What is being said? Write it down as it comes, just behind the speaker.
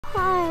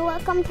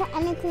welcome to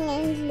Anything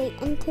Ainsley,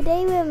 and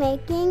today we're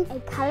making a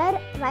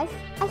colored rice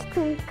ice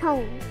cream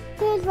cone.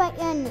 Here's what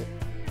you'll need: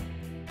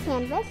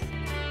 canvas,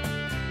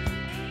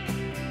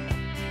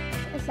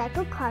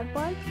 recycled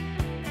cardboard,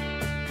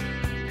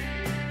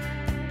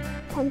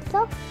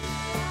 pencil,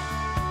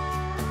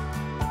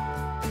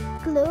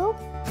 glue,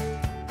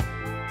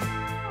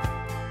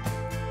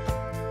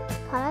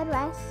 colored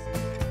rice,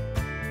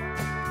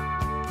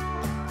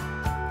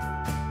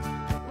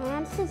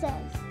 and scissors.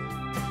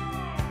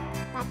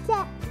 That's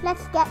it.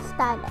 Let's get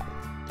started.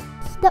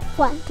 Step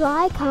 1.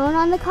 Draw a cone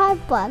on the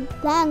cardboard,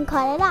 then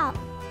cut it out.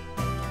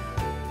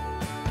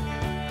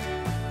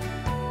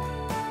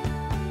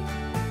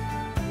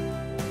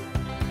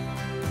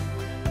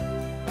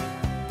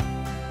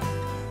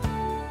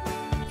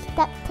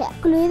 Step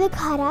 2. Glue the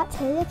cutout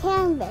to the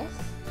canvas.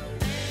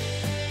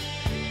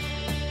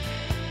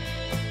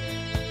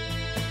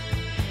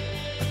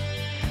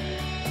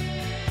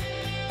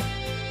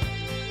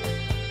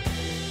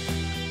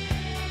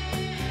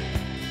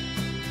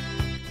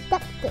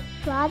 Step 3.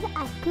 Draw the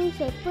ice cream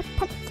shape with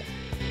pencil.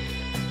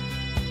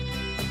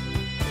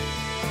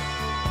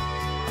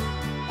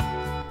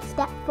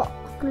 Step 4.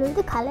 Glue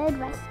the colored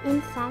rice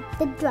inside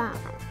the drawing.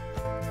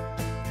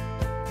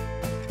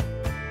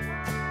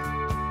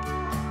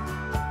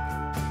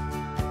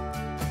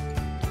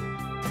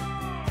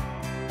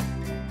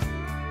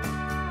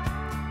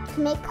 To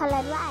make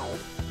colored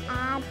rice,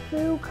 add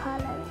food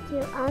color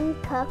to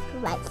uncooked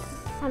rice.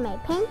 I made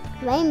pink,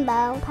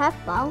 rainbow,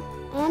 purple,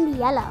 and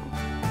yellow.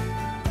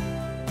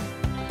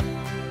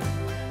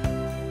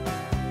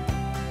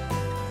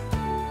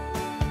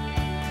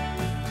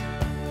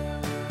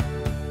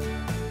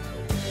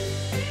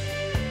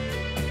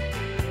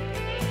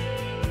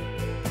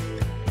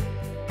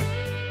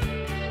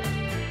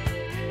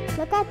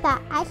 Look at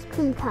that ice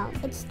cream cone.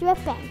 It's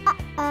dripping.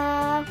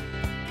 Uh-oh.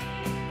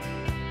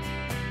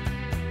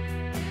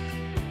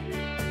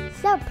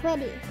 So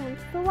pretty.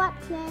 Thanks for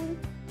watching.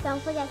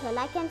 Don't forget to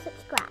like and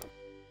subscribe.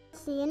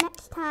 See you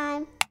next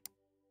time.